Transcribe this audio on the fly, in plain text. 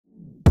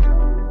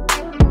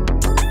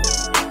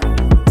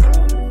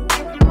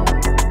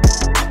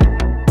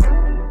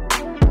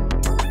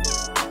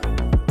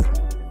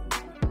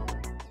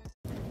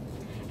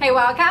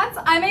Wildcats,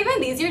 I'm Ava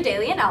and these are your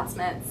daily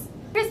announcements.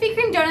 Krispy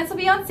Kreme donuts will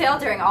be on sale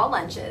during all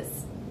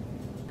lunches.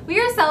 We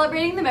are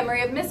celebrating the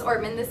memory of Miss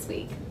Ortman this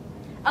week.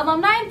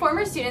 Alumni and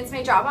former students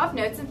may drop off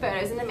notes and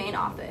photos in the main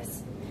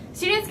office.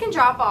 Students can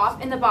drop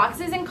off in the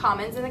boxes and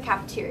commons in the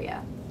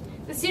cafeteria.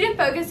 The student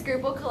focus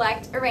group will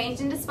collect,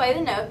 arrange, and display the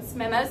notes,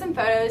 memos, and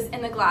photos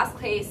in the glass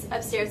case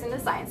upstairs in the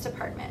science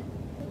department.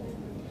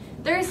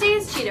 Thursday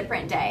is Cheetah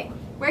Print Day.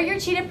 Wear your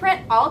cheetah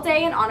print all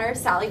day in honor of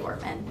Sally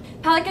Ortman.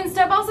 Pelican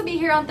Snowballs will be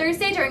here on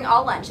Thursday during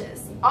all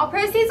lunches. All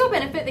proceeds will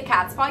benefit the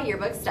Cat's Paw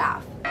yearbook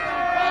staff.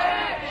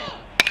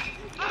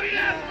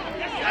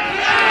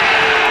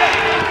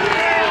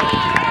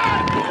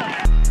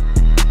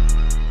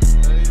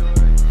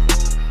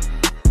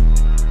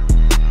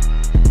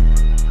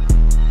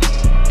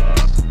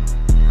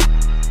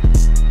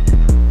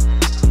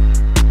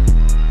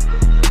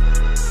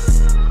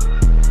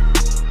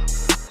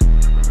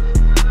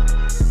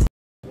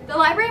 The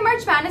Library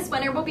March Madness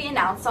winner will be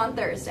announced on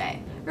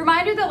Thursday.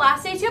 Reminder, the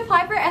last day to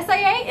apply for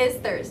SIA is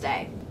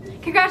Thursday.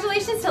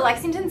 Congratulations to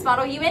Lexington's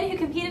Model UN who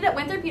competed at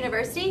Winthrop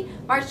University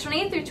March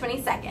 20th through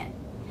 22nd.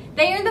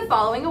 They earned the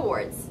following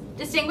awards.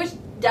 Distinguished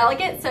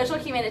Delegate Social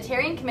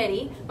Humanitarian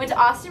Committee went to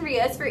Austin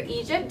Rios for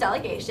Egypt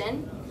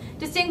delegation.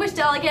 Distinguished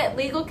Delegate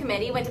Legal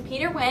Committee went to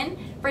Peter Wynn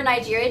for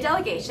Nigeria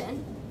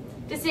delegation.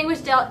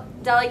 Distinguished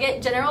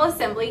Delegate General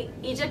Assembly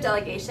Egypt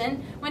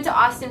delegation went to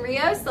Austin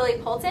Rios,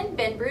 Lily Polton,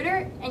 Ben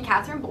Bruder, and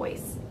Catherine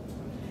Boyce.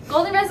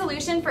 Golden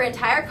Resolution for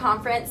entire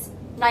conference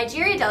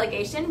Nigeria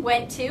delegation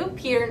went to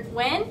Peter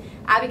Wynn,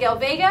 Abigail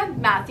Vega,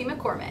 Matthew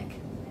McCormick.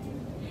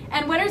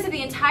 And winners of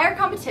the entire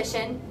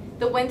competition,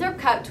 the Winthrop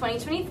Cup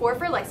 2024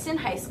 for Lexington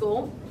High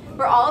School,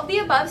 were all of the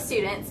above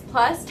students,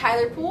 plus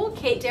Tyler Poole,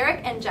 Kate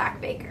Derrick, and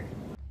Jack Baker.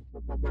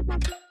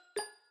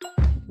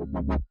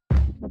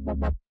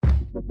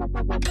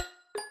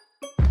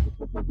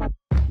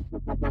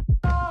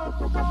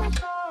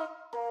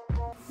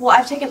 Well,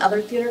 I've taken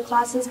other theater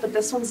classes, but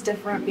this one's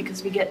different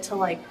because we get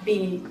to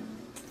be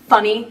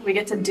funny. We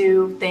get to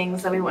do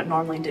things that we wouldn't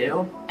normally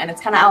do, and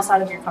it's kind of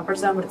outside of your comfort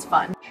zone, but it's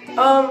fun.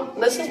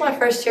 This is my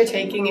first year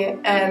taking it,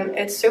 and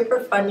it's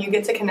super fun. You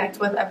get to connect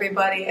with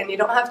everybody, and you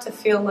don't have to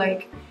feel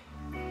like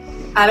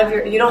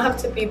you don't have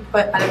to be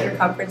put out of your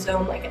comfort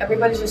zone.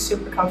 Everybody's just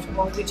super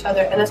comfortable with each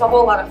other, and it's a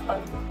whole lot of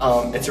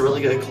fun. It's a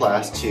really good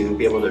class to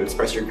be able to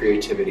express your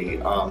creativity,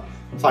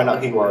 find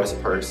out who you are as a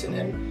person,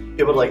 and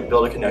be able to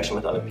build a connection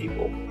with other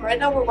people. Right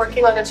now we're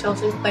working on a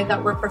children's play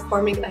that we're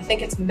performing, I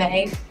think it's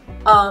May.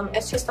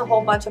 It's just a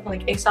whole bunch of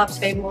Aesop's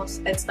fables.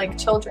 It's like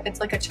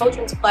a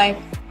children's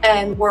play,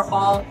 and we're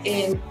all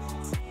in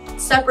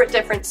separate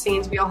different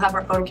scenes. We all have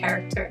our own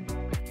character.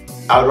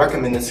 I would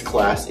recommend this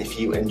class if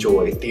you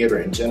enjoy theater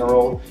in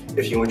general,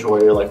 if you enjoy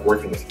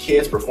working with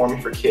kids,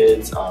 performing for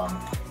kids,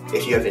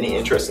 if you have any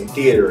interest in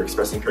theater,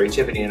 expressing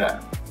creativity, and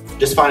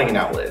just finding an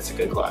outlet. It's a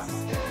good class.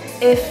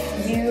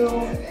 If you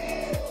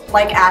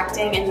like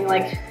acting and you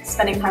like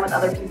spending time with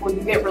other people, you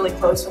get really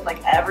close with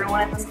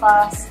everyone in this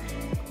class,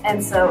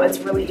 and so it's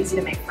really easy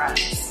to make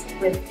friends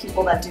with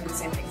people that do the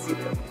same things you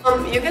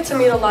do. You get to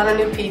meet a lot of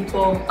new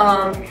people.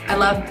 I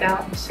love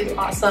Gal, she's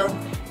awesome.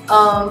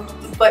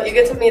 But you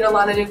get to meet a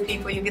lot of new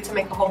people, you get to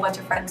make a whole bunch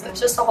of friends, and it's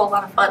just a whole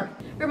lot of fun.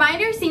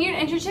 Reminder, senior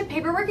internship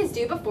paperwork is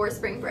due before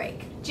spring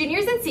break.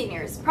 Juniors and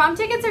seniors, prom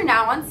tickets are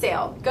now on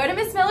sale. Go to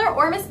Miss Miller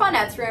or Miss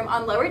Bonnet's room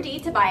on Lower D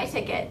to buy a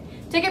ticket.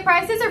 Ticket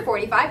prices are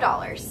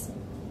 $45.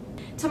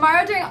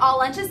 Tomorrow during all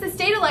lunches, the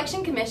State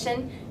Election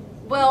Commission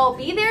will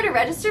be there to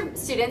register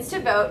students to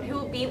vote who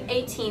will be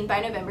 18 by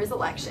November's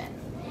election.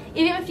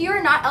 Even if you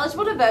are not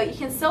eligible to vote, you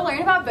can still learn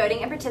about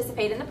voting and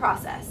participate in the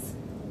process.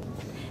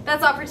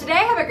 That's all for today.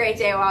 Have a great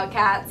day,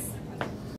 Wildcats.